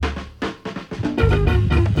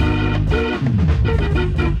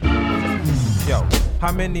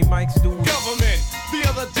How many mics do we? Government, the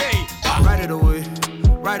other day. Right it away,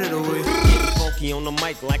 right it away. Funky on the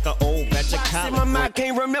mic like an old batch of collard. My mind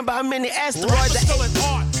can't remember how many asteroids. Rappers still an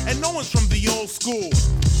art, and no one's from the old school.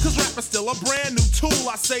 Cause rap is still a brand new tool,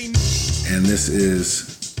 I say. And this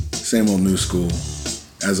is Same Old New School,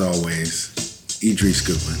 as always. Idris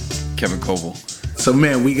Goodwin. Kevin Coble. So,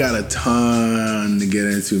 man, we got a ton to get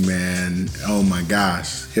into, man. Oh, my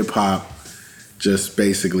gosh. Hip-hop just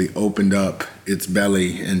basically opened up its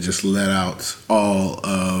belly and just let out all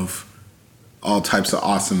types of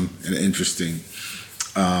awesome and interesting.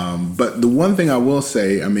 But the one thing I will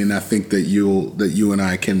say, I mean, I think that you and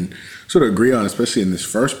I can sort of agree on, especially in this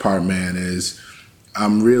first part, man, is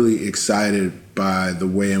I'm really excited by the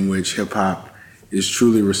way in which hip-hop is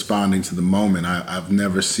truly responding to the moment. I've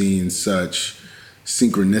never seen such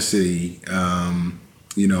synchronicity,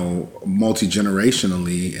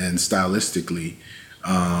 multi-generationally and stylistically.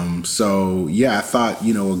 So yeah, I thought,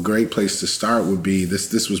 a great place to start would be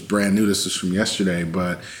this was brand new. This was from yesterday,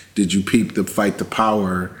 but did you peep the Fight the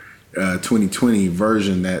Power 2020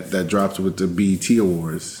 version that dropped with the BET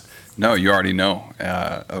Awards? No, you already know,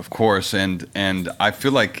 of course, and I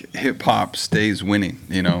feel like hip hop stays winning.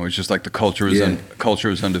 It's just like the culture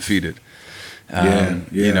is undefeated. And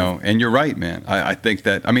you're right, man. I think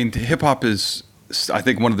that, hip hop is, I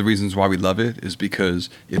think one of the reasons why we love it is because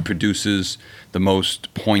it produces the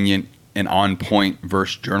most poignant and on point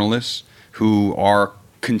verse journalists who are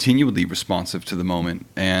continually responsive to the moment.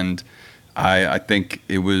 And I think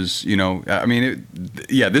it was, this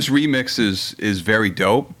remix is very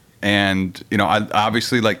dope. And, I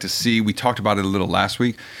obviously like to see, we talked about it a little last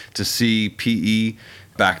week, to see PE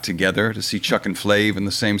back together, to see Chuck and Flav in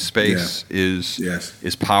the same space is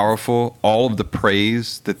powerful. All of the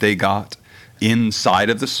praise that they got inside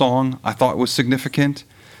of the song, I thought was significant.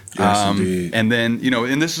 Yes, indeed. And then,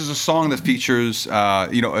 and this is a song that features, I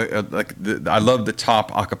love the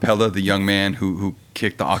top acapella, the young man who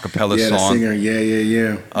kicked the acapella song. The singer,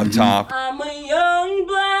 yeah. Up top. I'm a young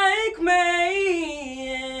black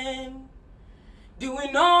man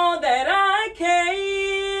doing all that I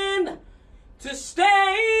can to stand.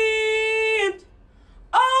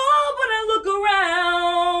 Oh, but I look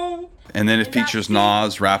around. And then it features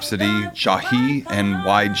Nas, Rhapsody, Shahi, and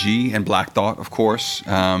YG, and Black Thought, of course.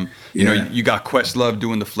 You got Questlove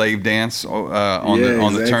doing the Flav dance on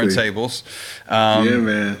the turntables.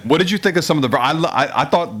 Man. What did you think of some of the? I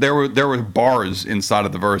thought there were bars inside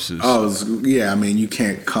of the verses. Oh, you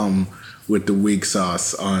can't come with the weak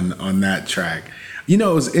sauce on that track. It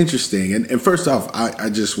was interesting. And first off, I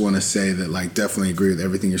just want to say that, definitely agree with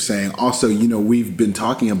everything you're saying. Also, we've been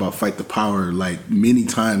talking about Fight the Power, many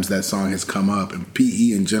times that song has come up, and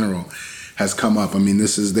PE in general has come up.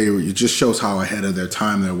 It just shows how ahead of their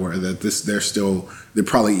time they were, they're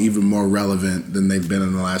probably even more relevant than they've been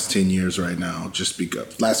in the last 10 years right now, just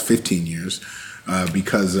because, last 15 years.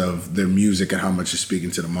 Because of their music and how much it's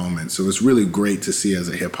speaking to the moment. So it's really great to see as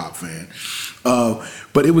a hip-hop fan.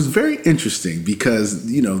 But it was very interesting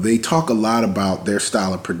because, they talk a lot about their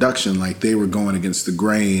style of production, like they were going against the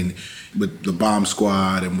grain with the Bomb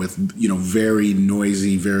Squad and with, very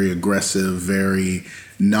noisy, very aggressive, very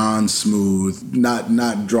non-smooth,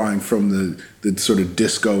 not drawing from the sort of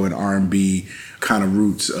disco and R&B kind of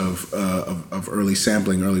roots of early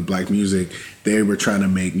sampling, early black music. They were trying to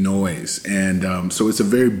make noise. And so it's a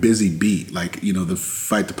very busy beat. The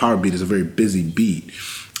Fight the Power beat is a very busy beat.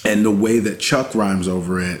 And the way that Chuck rhymes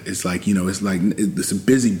over it is it's a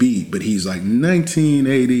busy beat, but he's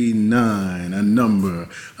 1989, a number,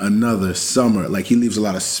 another summer. He leaves a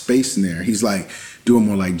lot of space in there. He's doing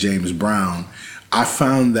more like James Brown. I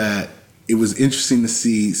found that it was interesting to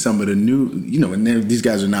see some of the new, and these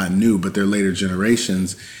guys are not new, but they're later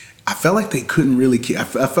generations. I felt like they couldn't really keep, I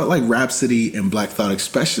felt like Rhapsody and Black Thought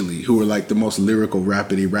especially, who were the most lyrical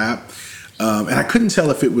rapidy rap. And I couldn't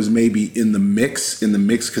tell if it was maybe in the mix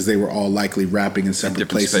because they were all likely rapping in separate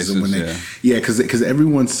places. And when because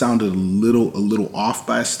everyone sounded a little off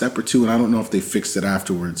by a step or two, and I don't know if they fixed it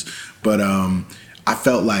afterwards. But I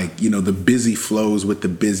felt like the busy flows with the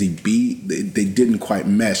busy beat, they didn't quite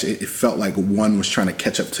mesh. It felt like one was trying to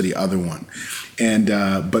catch up to the other one, and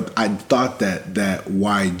but I thought that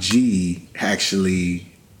YG actually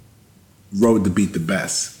rode the beat the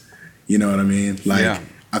best. You know what I mean?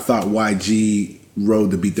 I thought YG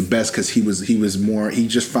rode the beat the best because he was more. He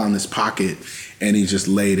just found this pocket and he just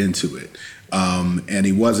laid into it. And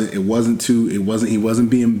he wasn't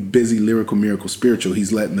being busy, lyrical, miracle, spiritual.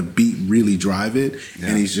 He's letting the beat really drive it,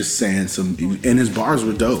 and he's just saying and his bars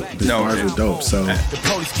were dope. So the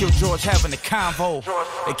police killed George having a convo.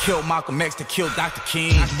 They killed Malcolm X, they killed Dr.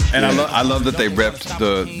 King. And I love that they repped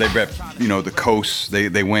the coast.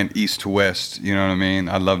 They went east to west. You know what I mean?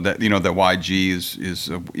 I love that. That YG is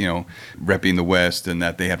repping the West, and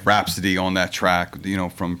that they had Rhapsody on that track.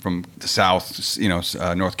 From the South,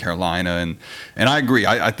 North Carolina, and I agree.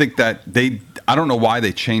 I think that I don't know why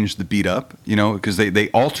they changed the beat up, because they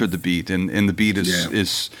altered the beat, and the beat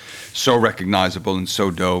is so recognizable and so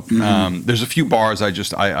dope. Mm-hmm. There's a few bars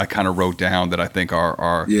I kind of wrote down that I think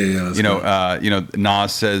are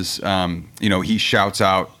Nas says, he shouts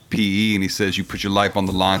out PE, and he says, "You put your life on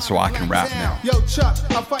the line so I can rap now." Yo, Chuck,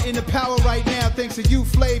 I'm fighting the power right now thanks to you,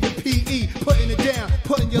 Flav and PE, putting it down,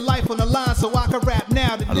 putting your life on the line so I can rap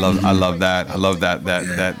now. I love that. I love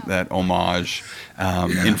that homage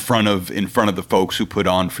in front of the folks who put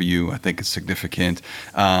on for you. I think it's significant.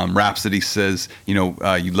 Rhapsody says, you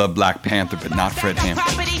love Black Panther but not Fred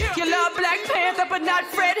Hampton. You love Black Panther, but not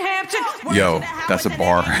Fred Hampton. Yo, that's a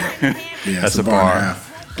bar. That's a bar.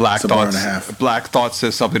 Black Thought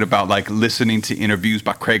says something about like listening to interviews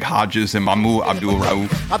by Craig Hodges and Mahmoud Abdul Rauf.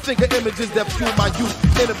 I think of images that fuel my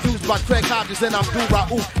youth. Interviews by Craig Hodges and Abdul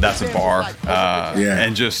Rauf. That's a bar.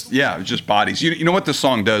 And just bodies. You know what the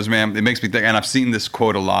song does, man? It makes me think, and I've seen this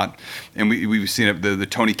quote a lot, and we've seen it, the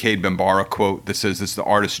Tony Cade Bambara quote that says it's the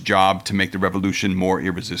artist's job to make the revolution more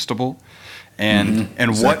irresistible. And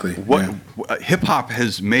what hip hop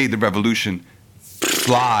has made the revolution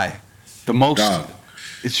fly the most. God.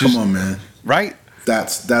 It's just, come on, man. Right?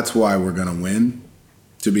 That's why we're gonna win,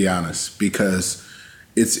 to be honest, because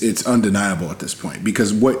it's undeniable at this point.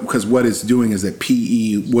 Because what it's doing is that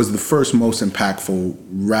PE was the first most impactful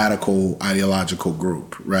radical ideological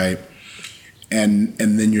group, right? And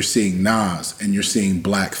then you're seeing Nas, and you're seeing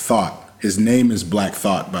Black Thought. His name is Black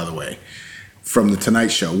Thought, by the way, from the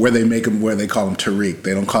Tonight Show, where they call him Tariq.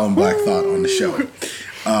 They don't call him Black Thought on the show.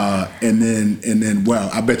 And then,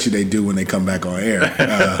 well, I bet you they do when they come back on air.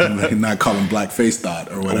 Not call him Blackface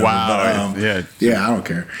Thought or whatever. Wow. But, I don't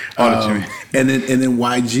care. And then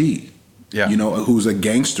YG, who's a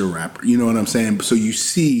gangster rapper. You know what I'm saying? So you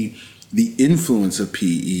see the influence of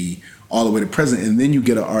PE all the way to present, and then you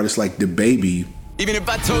get an artist like DaBaby. Even if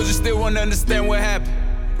I told you, still want to understand what happened.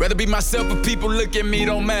 Rather be myself, but people look at me,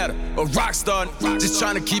 don't matter. A rock star, just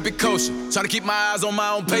trying to keep it kosher. Trying to keep my eyes on my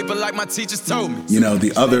own paper like my teachers told me.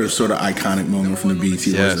 The other sort of iconic moment from the BET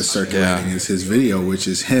Awards that's circulating is his video, which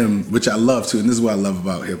is him, which I love too. And this is what I love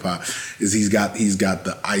about hip hop, is he's got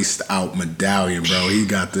the iced out medallion, bro. He's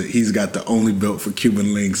got the only built for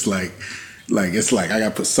Cuban links, like it's like I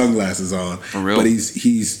gotta put sunglasses on. For real? But he's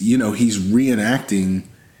reenacting.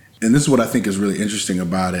 And this is what I think is really interesting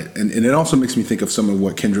about it. And it also makes me think of some of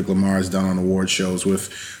what Kendrick Lamar has done on award shows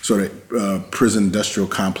with sort of prison industrial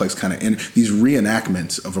complex kind of these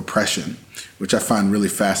reenactments of oppression, which I find really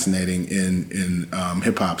fascinating in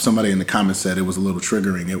hip hop. Somebody in the comments said it was a little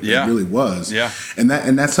triggering. It really was. Yeah. And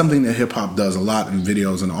that's something that hip hop does a lot in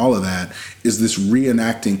videos and all of that, is this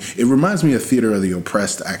reenacting. It reminds me of Theater of the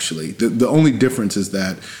Oppressed, actually. The only difference is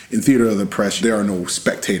that in Theater of the Oppressed, there are no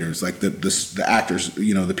spectators, like the actors,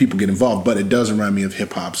 the people get involved, but it does remind me of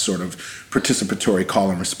hip hop's sort of participatory call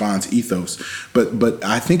and response ethos. But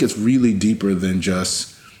I think it's really deeper than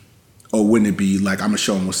just, oh, wouldn't it be like I'm gonna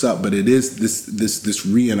show them what's up? But it is this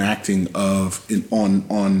reenacting of on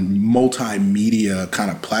multimedia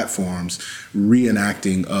kind of platforms,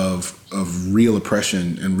 reenacting of real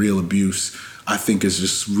oppression and real abuse. I think is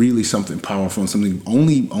just really something powerful and something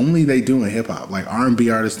only they do in hip hop. Like R&B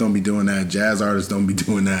artists don't be doing that, jazz artists don't be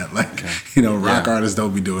doing that, rock artists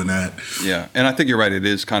don't be doing that. Yeah, and I think you're right. It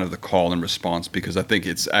is kind of the call and response, because I think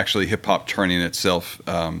it's actually hip hop turning itself.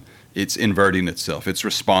 It's inverting itself. It's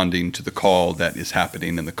responding to the call that is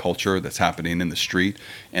happening in the culture, that's happening in the street,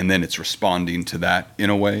 and then it's responding to that in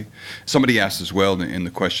a way. Somebody asked as well in the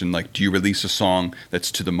question, like, do you release a song that's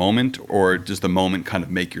to the moment, or does the moment kind of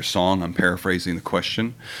make your song? I'm paraphrasing the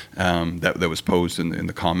question that was posed in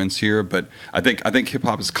the comments here, but I think hip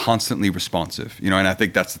hop is constantly responsive, and I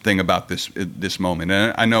think that's the thing about this moment.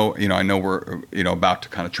 And I know we're about to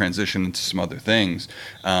kind of transition into some other things,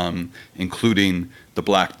 including the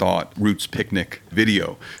Black Thought Roots Picnic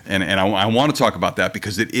video. And I want to talk about that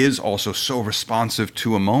because it is also so responsive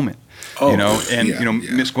to a moment.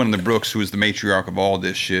 Miss Gwendolyn Brooks, who is the matriarch of all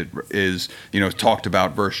this shit, is, talked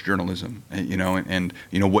about verse journalism, and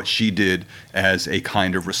what she did as a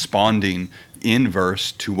kind of responding in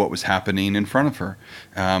verse to what was happening in front of her,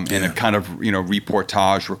 and a kind of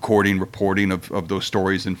reportage, reporting of those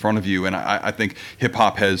stories in front of you. And I think hip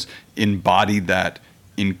hop has embodied that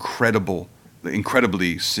incredibly,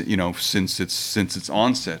 since its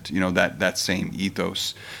onset, that same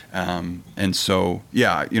ethos. And so,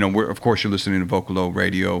 of course, you're listening to Vocalo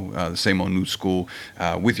Radio, the same old new school,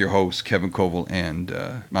 with your host, Kevin Koval, and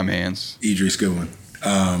my mans. Idris Goodwin.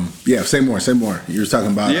 Say more. You were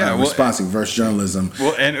talking about responsive verse journalism.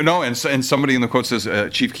 Well, and somebody in the quote says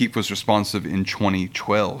Chief Keef was responsive in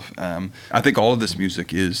 2012. I think all of this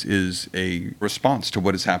music is a response to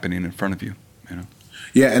what is happening in front of you.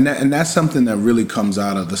 Yeah, and that's something that really comes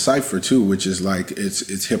out of the cipher too, which is like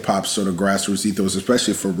it's hip hop's sort of grassroots ethos,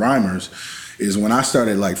 especially for rhymers. Is when I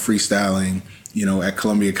started like freestyling, at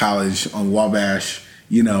Columbia College on Wabash,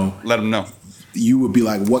 let them know. You would be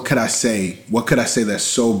like, what could I say? What could I say that's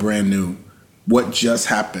so brand new? What just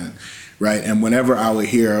happened, right? And whenever I would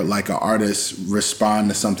hear like an artist respond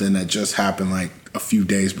to something that just happened, like a few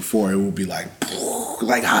days before, it would be like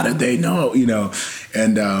how did they know,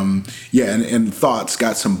 and Thoughts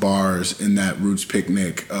got some bars in that Roots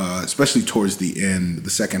Picnic, especially towards the end, the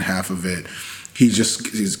second half of it. He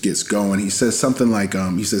just gets going. He says something like,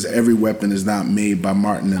 he says, every weapon is not made by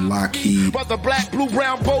Martin and Lockheed. But the black, blue,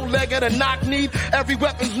 brown, bow-legged, and knock-kneed, every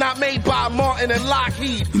weapon's not made by Martin and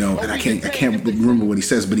Lockheed. And I can't remember what he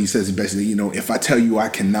says, but he says basically, if I tell you I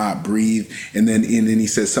cannot breathe, and then he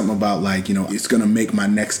says something about like, it's gonna make my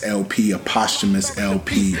next LP a posthumous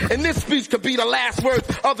LP. And this speech could be the last words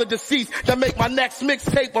of the deceased that make my next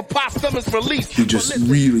mixtape a posthumous release. He just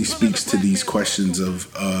really speaks to these questions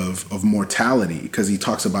of mortality. Because he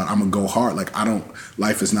talks about, I'm gonna go hard. Like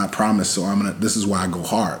life is not promised, so this is why I go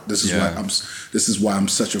hard. This is why I'm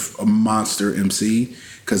such a monster MC.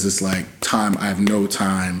 Because it's like I have no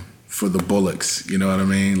time for the bullocks. You know what I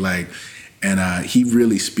mean? Like, and he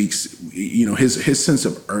really speaks. His sense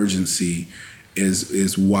of urgency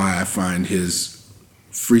is why I find his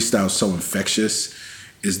freestyle so infectious.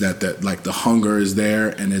 Is that like the hunger is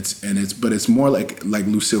there, but it's more like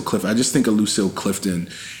Lucille Clifton. I just think of Lucille Clifton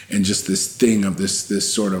and just this thing of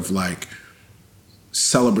this sort of like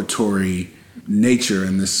celebratory nature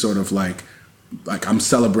and this sort of like I'm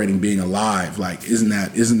celebrating being alive. Like, isn't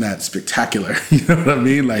that spectacular? You know what I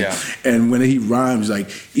mean? Like, and when he rhymes,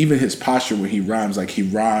 like even his posture when he rhymes, like he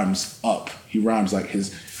rhymes up. He rhymes like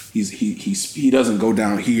he doesn't go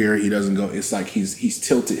down here. He doesn't go. It's like he's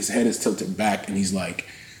tilted. His head is tilted back, and he's like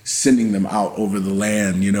sending them out over the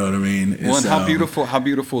land. You know what I mean? Well, and how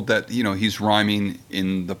beautiful that he's rhyming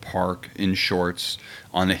in the park in shorts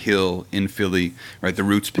on a hill in Philly, right? The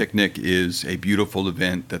Roots Picnic is a beautiful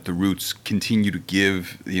event that the Roots continue to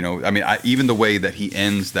give. Even the way that he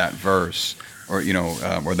ends that verse. Or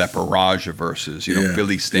or that barrage of verses,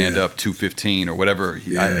 Philly stand up 215 or whatever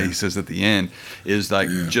he says at the end is like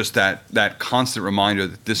just that constant reminder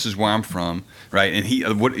that this is where I'm from, right? And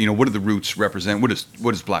what do the Roots represent? What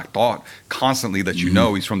is Black Thought constantly that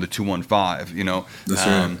he's from the 215, That's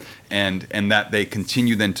right. And that they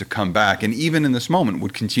continue then to come back, and even in this moment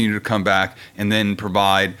would continue to come back and then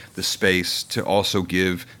provide the space to also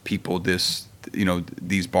give people this.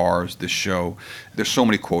 These bars, this show. There's so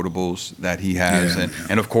many quotables that he has,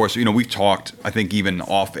 and of course, we talked, I think, even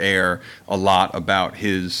off air a lot about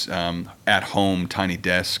his at home tiny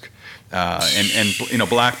desk, and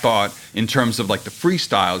Black Thought in terms of like the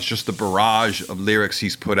freestyles, just the barrage of lyrics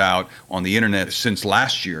he's put out on the internet since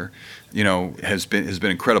last year. Has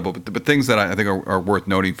been incredible. But things that I think are worth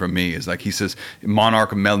noting from me is like he says,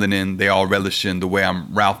 Monarch of Melanin, they all relish in the way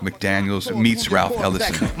I'm Ralph McDaniels meets Ralph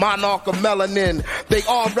Ellison. Monarch of Melanin, they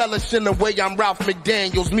all relish in the way I'm Ralph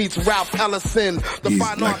McDaniels meets Ralph Ellison.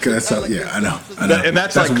 I know. And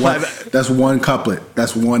that's one couplet.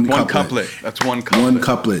 That's one couplet. That's one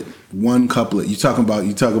couplet. One couplet. You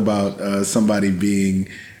talk about somebody being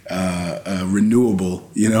renewable,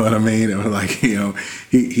 you know what I mean? Or like, he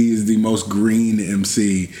is the most green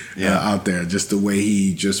MC out there. Just the way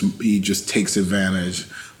he just takes advantage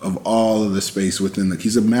of all of the space within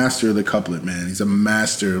he's a master of the couplet, man. He's a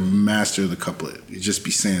master of the couplet. He just be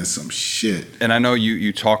saying some shit. And I know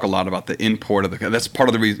you talk a lot about the import of that's part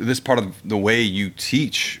of the reason. This part of the way you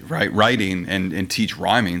teach, right, writing and teach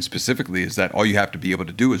rhyming specifically is that all you have to be able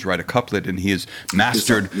to do is write a couplet, and he has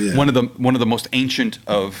mastered one of the most ancient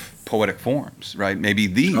of poetic forms, right? Maybe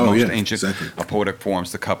the most ancient of poetic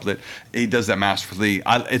forms, the couplet. He does that masterfully.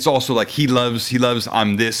 It's also like he loves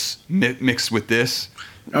I'm this mixed with this.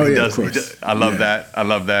 Of course. I love that.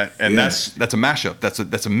 And that's a mashup. That's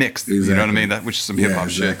a mix. Exactly. You know what I mean? Which is some hip hop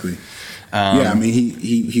shit.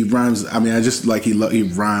 He rhymes. I mean, I just like he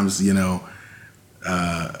rhymes.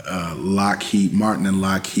 Lockheed, Martin and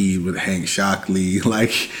Lockheed with Hank Shockley,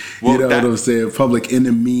 like, you know what I'm saying? Public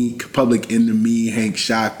Enemy, Hank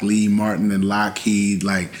Shockley, Martin and Lockheed,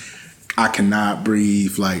 like, I Cannot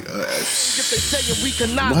Breathe, like, If they saying we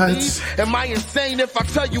cannot what? breathe, am I insane if I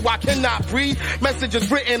tell you I cannot breathe?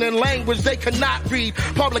 Messages written in language they cannot read.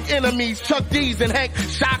 Public Enemies, Chuck D's and Hank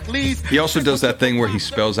Shockleys. He also does that thing where he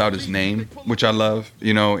spells out his name, which I love,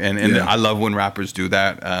 you know, and I love when rappers do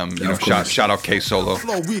that. You know, shout out K Solo.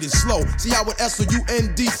 Slow, read it slow. See how it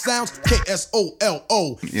S-O-U-N-D sounds?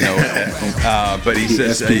 K-S-O-L-O. You know, but he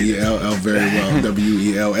says S-P-E-L-L very well,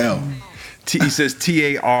 W-E-L-L. He says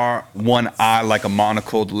T-A-R-1-I like a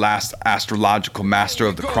monocle, the last astrological master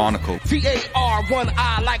of the chronicle.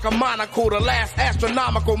 T-A-R-1-I like a monocle, the last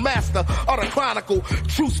astronomical master of the chronicle.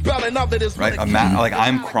 True spelling of it is right. Like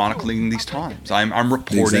I'm chronicling these times. I'm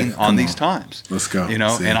reporting on these times. Let's go. You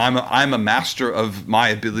know, and I'm a master of my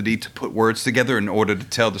ability to put words together in order to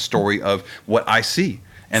tell the story of what I see.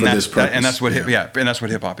 And that's what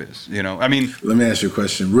hip hop is. You know, I mean, let me ask you a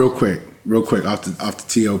question, real quick, off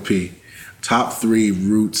the TOP. Top 3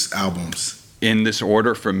 Roots albums in this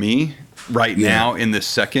order for me right now in this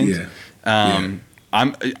second. I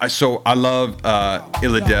love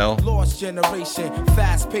Illadelph. Lost generation,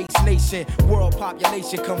 fast-paced nation, world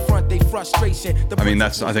population confront their frustration. I mean,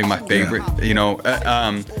 that's I think my favorite. You know,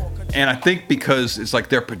 and I think because it's like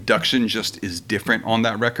their production just is different on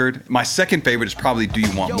that record. My second favorite is probably Do You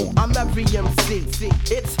Want More? I'm every MC.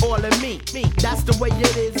 It's all in me. That's the way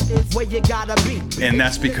it is where you gotta be. And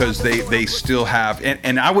that's because they still have,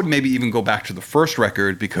 and I would maybe even go back to the first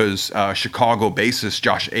record because Chicago bassist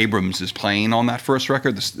Josh Abrams is playing on that first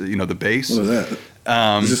record, the bass. What was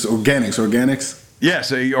that? Is this Organics?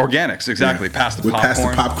 Yes, Organics, exactly. Yeah. Past the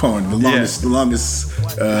popcorn. The longest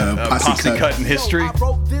posse cut in history. I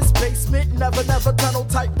wrote this basement, never tunnel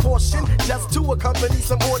type portion, just to accompany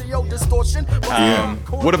some audio distortion.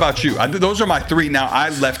 What about you? Those are my 3. Now, I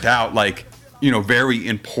left out, like, you know, very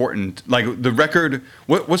important, like the record.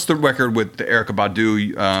 What's the record with the Erykah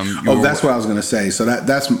Badu? That's what I was gonna say. So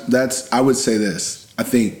that's. I would say this. I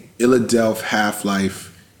think Illadelph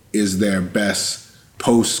Half-Life is their best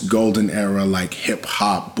post golden era, like hip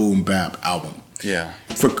hop boom bap album. Yeah.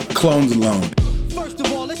 For clones alone. First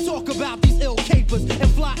of all, let's talk about these ill capers and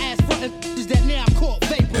fly ass frontin' that now caught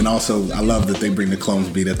vapor. And also, I love that they bring the clones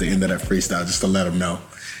beat at the end of that freestyle just to let them know.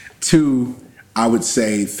 2, I would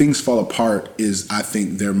say Things Fall Apart is, I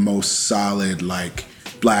think, their most solid, like,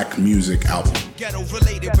 black music album. Ghetto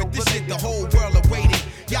related, but this shit the whole world awaiting.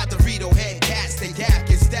 Y'all Dorito head cats, they yak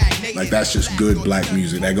and stagnated. Like, that's just good black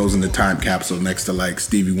music. That goes in the time capsule next to, like,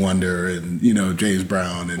 Stevie Wonder and, you know, James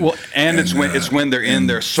Brown. And it's when they're in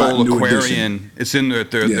their Soul Aquarian. It's in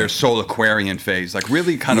their Soul Aquarian phase. Like,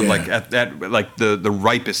 really kind of like at that, like the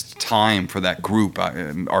ripest time for that group,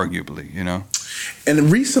 arguably, you know? And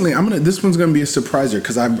recently, this one's gonna be a surpriser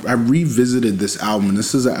because I revisited this album. And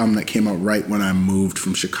this is an album that came out right when I moved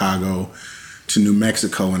from Chicago to New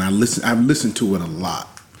Mexico, and I've listened to it a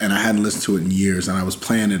lot, and I hadn't listened to it in years, and I was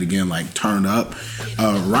playing it again, like turned up.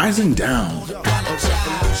 Rising Down.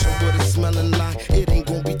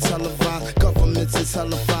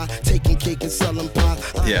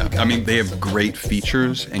 Yeah, I mean, they have great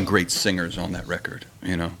features and great singers on that record,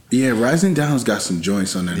 you know? Yeah, Rising Down's got some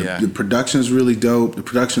joints on there. Yeah. The production's really dope. The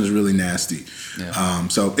production is really nasty. Yeah.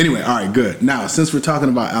 So anyway, all right, good. Now, since we're talking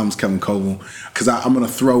about albums, Kevin Coval, because I'm going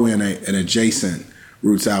to throw in an adjacent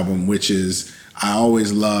Roots album, which is, I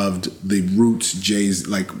always loved the Roots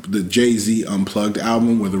like the Jay-Z Unplugged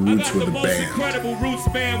album where the Roots were the band. Incredible Roots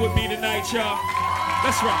band with me tonight, y'all.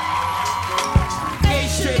 That's right.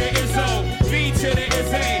 H to the Izzo, B to the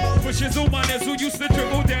Izzy, which is Umanes who used to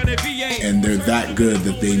dribble down at VA. And they're that good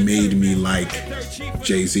that they made me like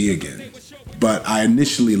Jay-Z again. But I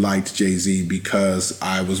initially liked Jay-Z because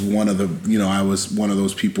I was one of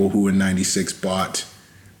those people who in '96 bought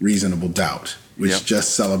Reasonable Doubt, which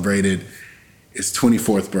just celebrated its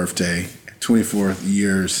 24th birthday, 24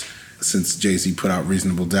 years since Jay-Z put out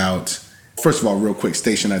Reasonable Doubt. First of all, real quick,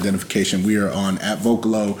 station identification. We are on at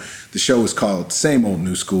Vocalo. The show is called Same Old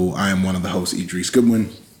New School. I am one of the hosts, Idris Goodwin.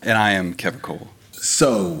 And I am Kevin Coval.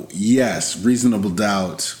 So, yes, Reasonable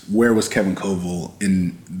Doubt. Where was Kevin Coval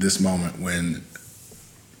in this moment when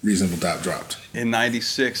Reasonable Doubt dropped? In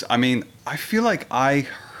 '96, I mean, I feel like I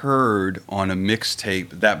heard on a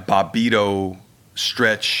mixtape that Bobbito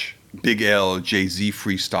Stretch Big L Jay-Z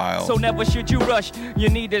freestyle. So never should you rush. You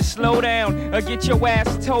need to slow down or get your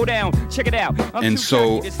ass toe down. Check it out. And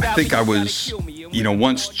so I think I was, you know,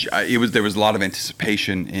 once there was a lot of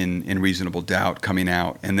anticipation in Reasonable Doubt coming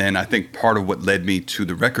out, and then I think part of what led me to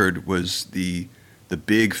the record was the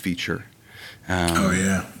big feature.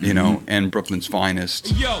 You know, and Brooklyn's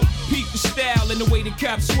finest. Yo, peep the style and the way the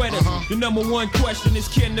cops sweat us. The number one question is,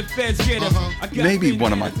 can the feds get us?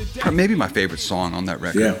 Maybe my favorite song on that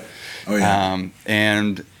record. Yeah. Oh yeah.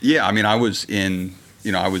 And yeah, I mean, I was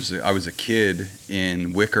a kid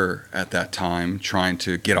in Wicker at that time, trying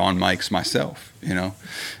to get on mics myself, you know.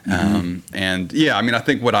 And yeah, I mean, I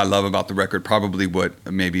think what I love about the record, probably what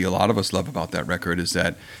maybe a lot of us love about that record, is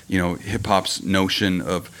that, you know, hip hop's notion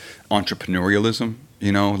of entrepreneurialism,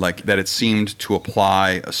 you know, like that it seemed to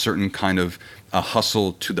apply a certain kind of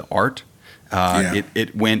hustle to the art.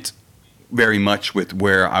 It went very much with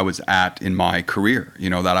where I was at in my career, you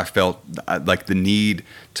know, that I felt like the need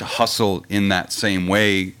to hustle in that same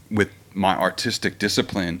way with my artistic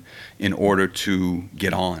discipline in order to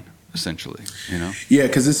get on, essentially, you know? Yeah,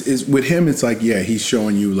 because it's with him, it's like, yeah, he's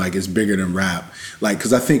showing you like it's bigger than rap. Like,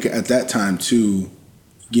 because I think at that time too,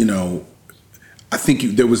 you know, I think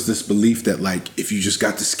there was this belief that like if you just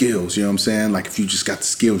got the skills, you know what I'm saying? Like if you just got the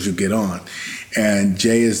skills, you get on. And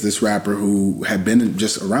Jay is this rapper who had been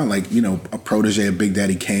just around, like, you know, a protege of Big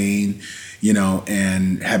Daddy Kane, you know,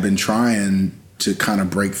 and had been trying to kind of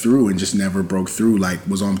break through and just never broke through. Like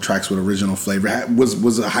was on tracks with Original Flavor,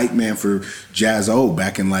 was a hype man for Jazz O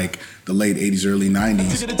back in like the late 80s, early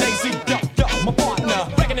 90s.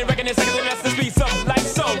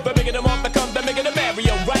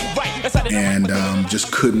 And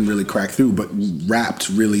just couldn't really crack through, but rapped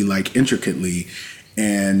really like intricately.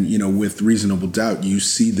 And, you know, with Reasonable Doubt, you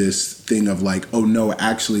see this thing of like, oh no,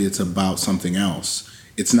 actually it's about something else.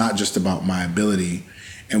 It's not just about my ability.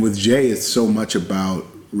 And with Jay, it's so much about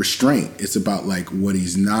restraint. It's about like what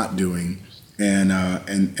he's not doing. And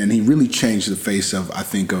he really changed the face of, I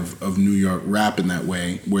think, of New York rap in that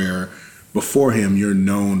way, where before him, you're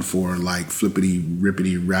known for like flippity,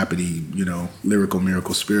 rippity, rapidy, you know, lyrical,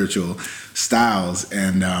 miracle, spiritual styles.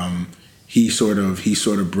 And he sort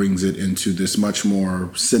of brings it into this much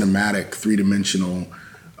more cinematic, three-dimensional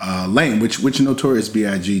lane, which Notorious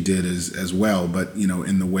B.I.G. did as well. But, you know,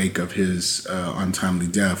 in the wake of his untimely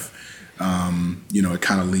death, you know, it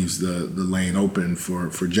kind of leaves the lane open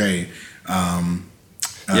for Jay.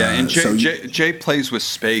 Yeah, and Jay plays with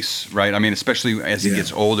space, right? I mean, especially as he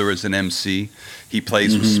gets older as an MC, he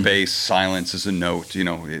plays with space. Silence is a note, you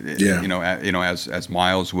know. As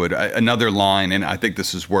Miles would. Another line, and I think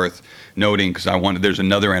this is worth noting because there's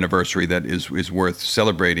another anniversary that is worth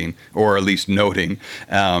celebrating or at least noting.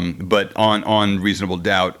 But on Reasonable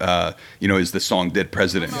Doubt, you know, is the song "Dead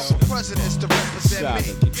Presidents." Presidents to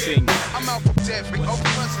represent me. I'm out for dead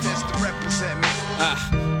presidents to represent me.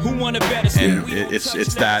 Who wanna bet? And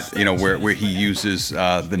it's that, you know, where he uses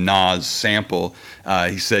the Nas sample.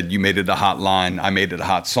 He said, "You made it a hot line, I made it a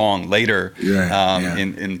hot song." Later,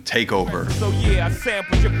 in Takeover. So yeah, I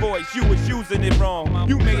sampled your voice. You was using it wrong.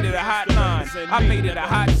 You made it a hot line, I made it a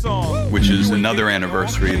hot song. Which is another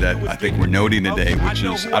anniversary that I think we're noting today. Which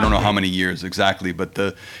is, I don't know how many years exactly, but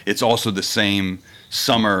it's also the same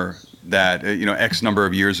summer that, you know, X number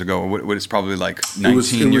of years ago. What is probably like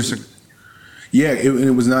 19 years ago. Yeah,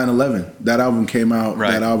 it was 9/11. That album came out.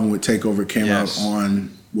 Right. That album with Takeover came out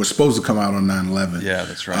was supposed to come out on 9/11. Yeah,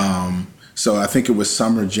 that's right. So I think it was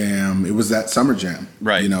Summer Jam. It was that Summer Jam,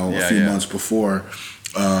 right? You know, a few months before,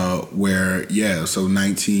 so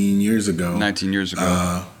 19 years ago. 19 years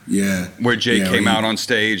ago. Where Jay came out on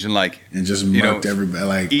stage and just murked everybody,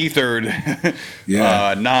 like ethered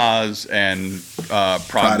Nas and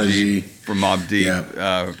Prodigy from Mobb Deep.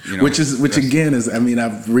 You know, which again is, I mean, I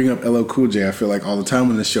bring up LL Cool J, I feel like all the time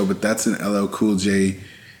on the show, but that's an LL Cool J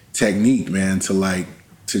technique, man,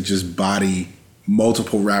 to just body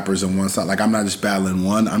multiple rappers on one side. Like, I'm not just battling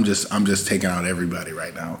one. I'm just taking out everybody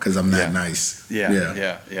right now because I'm that nice.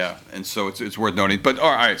 Yeah. And so it's worth noting. But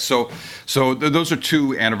all right, so those are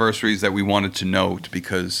two anniversaries that we wanted to note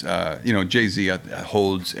because you know, Jay-Z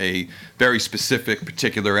holds a very specific,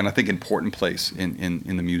 particular, and I think important place in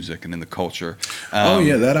the music and in the culture.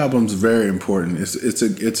 That album's very important.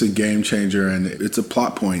 It's a game changer, and it's a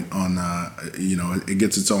plot point on you know, it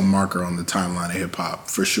gets its own marker on the timeline of hip hop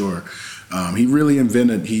for sure. He really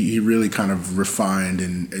invented, he really kind of refined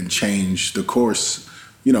and changed the course,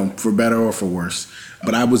 you know, for better or for worse.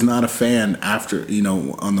 But I was not a fan after, you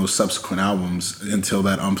know, on those subsequent albums until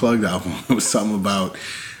that Unplugged album. It was something about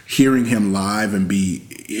hearing him live and be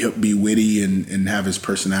witty and have his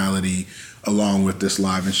personality along with this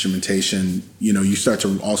live instrumentation. You know, you start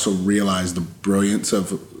to also realize the brilliance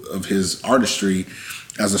of his artistry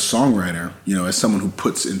as a songwriter, you know, as someone who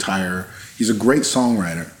puts he's a great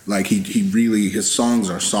songwriter. Like he really, his songs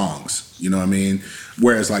are songs, you know what I mean?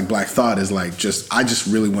 Whereas like Black Thought is like I just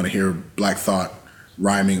really want to hear Black Thought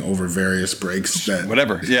rhyming over various breaks that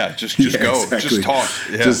whatever. Yeah, just go, exactly. just talk,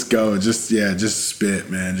 just go, just spit,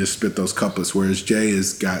 man, just spit those couplets. Whereas Jay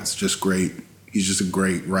is just great. He's just a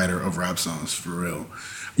great writer of rap songs for real.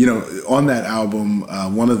 You know, on that album,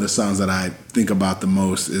 one of the songs that I think about the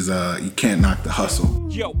most is "You Can't Knock the Hustle."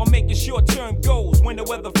 Yo, I'm making short-term goals when the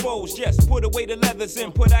weather falls. Just put away the leathers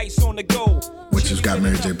and put ice on the gold. Which has got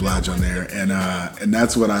Mary J. Blige on there, and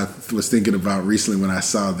that's what I was thinking about recently when I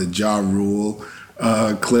saw the Ja Rule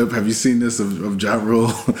clip. Have you seen this of Ja Rule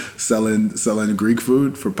selling Greek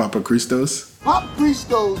food for Papa Christos? Papa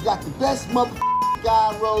Christos got the best motherfucking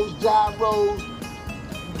Ja Rolls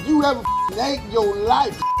you ever ate in your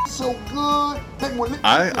life. So good.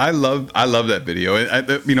 I love that video.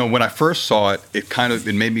 You know, when I first saw it,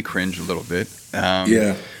 it made me cringe a little bit.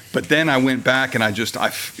 Yeah. But then I went back and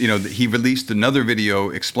he released another video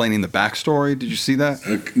explaining the backstory. Did you see that?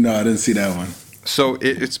 No, I didn't see that one. So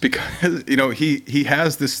it's because, you know, he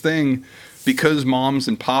has this thing because moms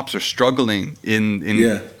and pops are struggling in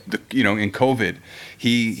in COVID.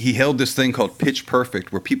 He held this thing called Pitch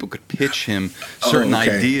Perfect, where people could pitch him certain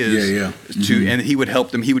ideas to, and he would help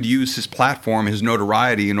them. He would use his platform, his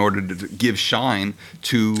notoriety, in order to give shine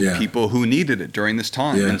to people who needed it during this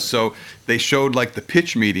time. Yeah. And so they showed like the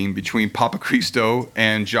pitch meeting between Papa Cristo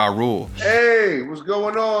and Ja Rule. Hey, what's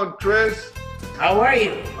going on, Chris? How are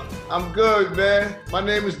you? I'm good, man. My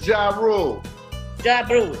name is Ja Rule. Ja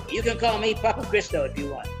Rule. You can call me Papa Cristo if you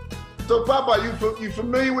want. So, Papa, you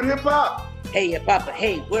familiar with hip hop? Hey, Papa.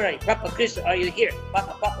 Hey, where are you? Papa Cristo, are you here?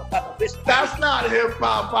 Papa Cristo. That's not hip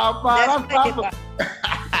hop, Papa. That's Papa.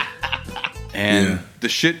 And the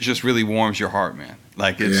shit just really warms your heart, man.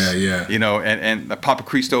 Like it's, you know, and Papa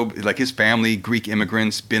Cristo, like his family, Greek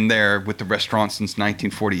immigrants, been there with the restaurant since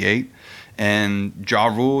 1948, and Ja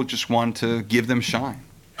Rule just wanted to give them shine.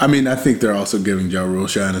 I mean, I think they're also giving Ja Rule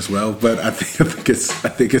shine as well, but I think it's,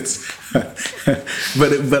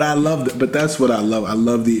 but I love, but that's what I love. I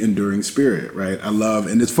love the enduring spirit, right?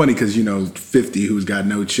 And it's funny because, you know, 50, who's got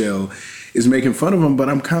no chill, is making fun of him, but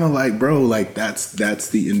I'm kind of like, bro, like that's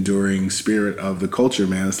the enduring spirit of the culture,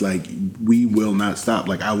 man. It's like, we will not stop.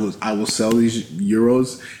 Like I will sell these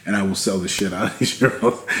euros and I will sell the shit out of these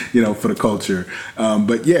euros, you know, for the culture.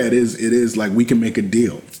 But yeah, it is like we can make a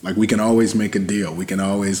deal. Like we can always make a deal. We can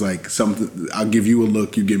always like something. I'll give you a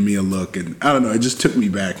look, you give me a look, and I don't know. It just took me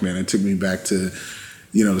back, man. It took me back to,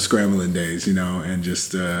 you know, the scrambling days, you know, and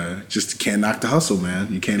just can't knock the hustle,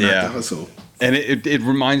 man. You can't knock the hustle. And it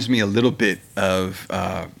reminds me a little bit of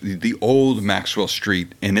the old Maxwell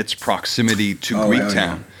Street and its proximity to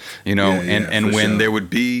Greektown, you know, and when there would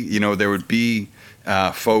be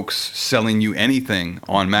folks selling you anything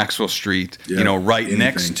on Maxwell Street, you know,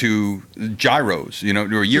 next to gyros, you know,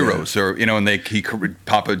 or euros, or, you know, and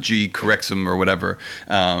Papa G corrects them or whatever,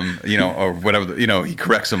 you know, or whatever, you know, he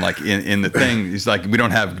corrects them like in the thing. He's like, we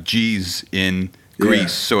don't have G's in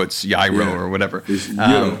Greece, so it's gyro or whatever.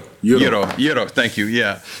 Euro. Thank you.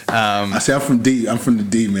 Yeah. I say I'm from the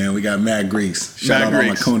D, man. We got mad Greeks. Shout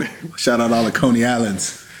out all the Coney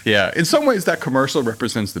Islands. Yeah, in some ways that commercial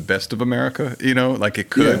represents the best of America, you know, like it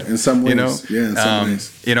could. Yeah, in some ways. You know? In some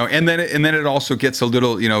ways. You know, and then it also gets a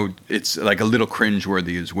little, you know, it's like a little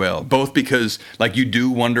cringeworthy as well. Both because like you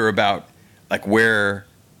do wonder about like where,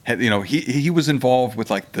 you know, he was involved with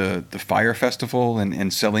like the Fire Festival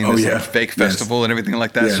and selling this like fake festival and everything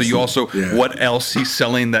like that. So you also what else he's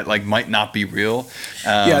selling that like might not be real.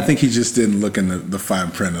 I think he just didn't look in the fine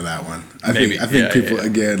print of that one. I think people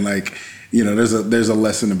again like, you know, there's a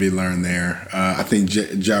lesson to be learned there. I think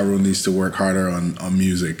Ja Rule needs to work harder on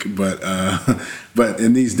music, but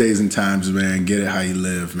in these days and times, man, get it how you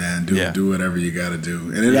live, man. Do whatever you got to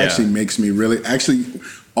do, and it actually makes me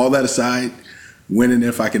all that aside. When and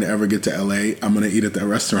if I can ever get to LA, I'm gonna eat at that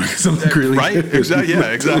restaurant because it look really good. Exactly.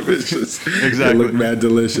 Yeah, exactly. It look mad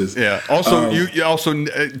delicious. Yeah. Also,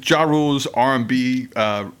 Ja Rule's R&B,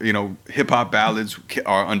 you know, hip hop ballads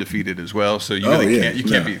are undefeated as well. So you really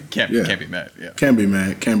can't be mad. Yeah. Can't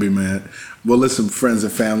be mad. Well, listen, friends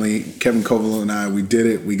and family, Kevin Covallo and I, we did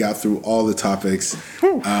it. We got through all the topics,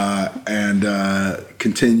 and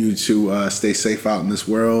continue to stay safe out in this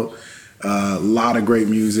world. A lot of great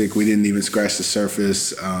music. We didn't even scratch the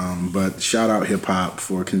surface, but shout out hip hop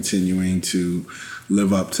for continuing to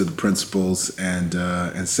live up to the principles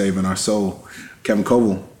and saving our soul. Kevin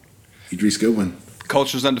Coval, Idris Goodwin.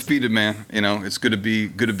 Culture's undefeated, man. You know, it's good to be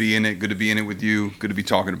in it. Good to be in it with you. Good to be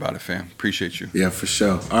talking about it, fam. Appreciate you. Yeah, for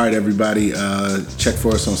sure. All right, everybody. Check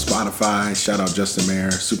for us on Spotify. Shout out Justin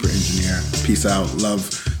Mayer, Super Engineer. Peace out. Love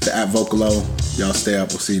to @Vocalo. Y'all stay up.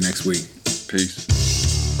 We'll see you next week. Peace.